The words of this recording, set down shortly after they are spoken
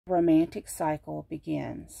romantic cycle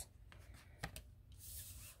begins.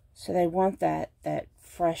 So they want that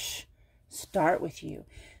fresh start with you.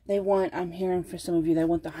 They want, I'm hearing for some of you, they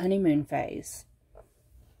want the honeymoon phase.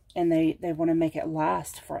 And they want to make it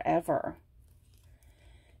last forever.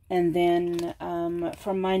 And then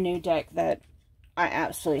from my new deck that I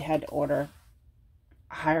absolutely had to order,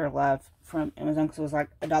 Higher Love from Amazon because it was like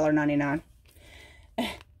 $1.99.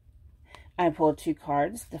 I pulled 2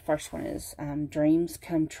 cards. The first one is Dreams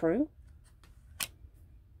Come True.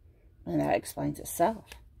 And that explains itself.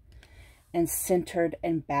 And Centered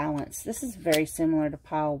and Balanced. This is very similar to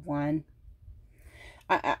pile 1.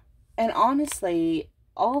 And honestly,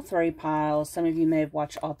 all 3 piles, some of you may have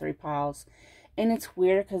watched all 3 piles. And it's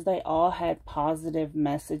weird because they all had positive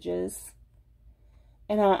messages.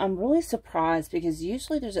 And I'm really surprised because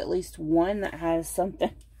usually there's at least one that has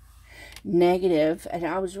something negative. And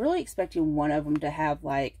I was really expecting one of them to have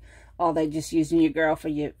like, oh, they just using your girl for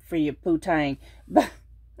your poo-tang. But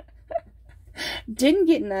didn't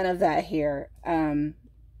get none of that here.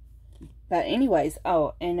 But anyways,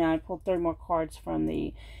 oh, and I pulled 3 more cards from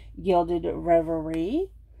the Gilded Reverie.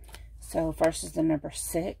 So first is the number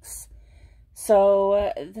 6.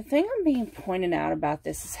 So the thing I'm being pointed out about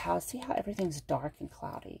this is see how everything's dark and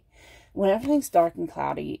cloudy. When everything's dark and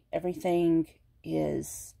cloudy, everything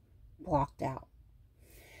is blocked out.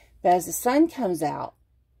 But as the sun comes out,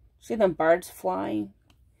 see them birds flying?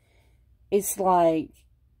 It's like,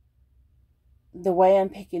 the way I'm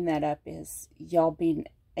picking that up is y'all being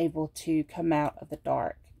able to come out of the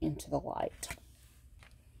dark into the light.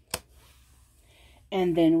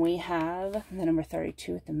 And then we have the number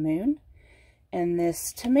 32 with the moon. And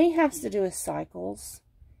this, to me, has to do with cycles.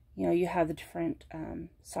 You know, you have the different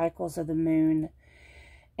cycles of the moon.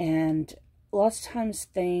 And lots of times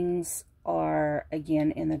things are,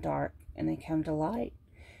 again, in the dark and they come to light.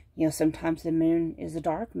 You know, sometimes the moon is a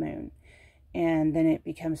dark moon. And then it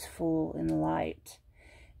becomes full in the light.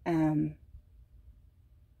 And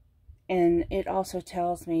it also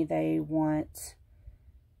tells me they want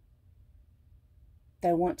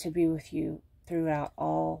to be with you throughout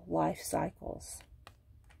all life cycles.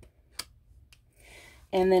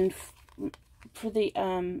 And then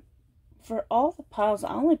for all the piles,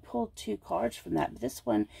 I only pulled 2 cards from that. But this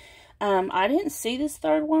one, I didn't see this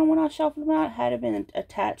third one when I shuffled them out. It had been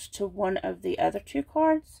attached to one of the other 2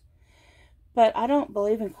 cards. But I don't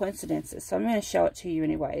believe in coincidences, so I'm going to show it to you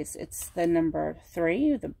anyways. It's the number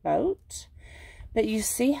 3, the boat. But you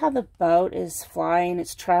see how the boat is flying,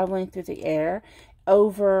 it's traveling through the air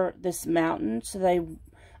over this mountain. So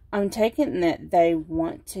I'm taking that they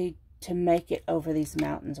want to make it over these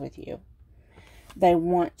mountains with you. They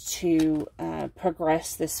want to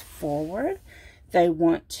progress this forward. They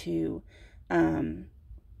want to, for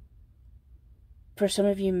some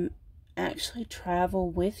of you, actually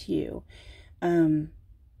travel with you.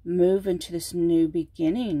 Move into this new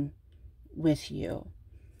beginning with you.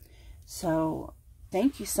 So,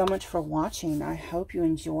 thank you so much for watching. I hope you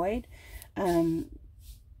enjoyed.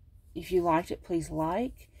 If you liked it, please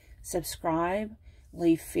like, subscribe,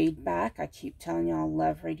 leave feedback. I keep telling y'all I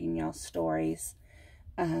love reading y'all's stories.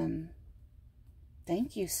 Thank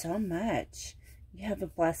you so much. You have a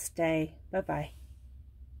blessed day. Bye-bye.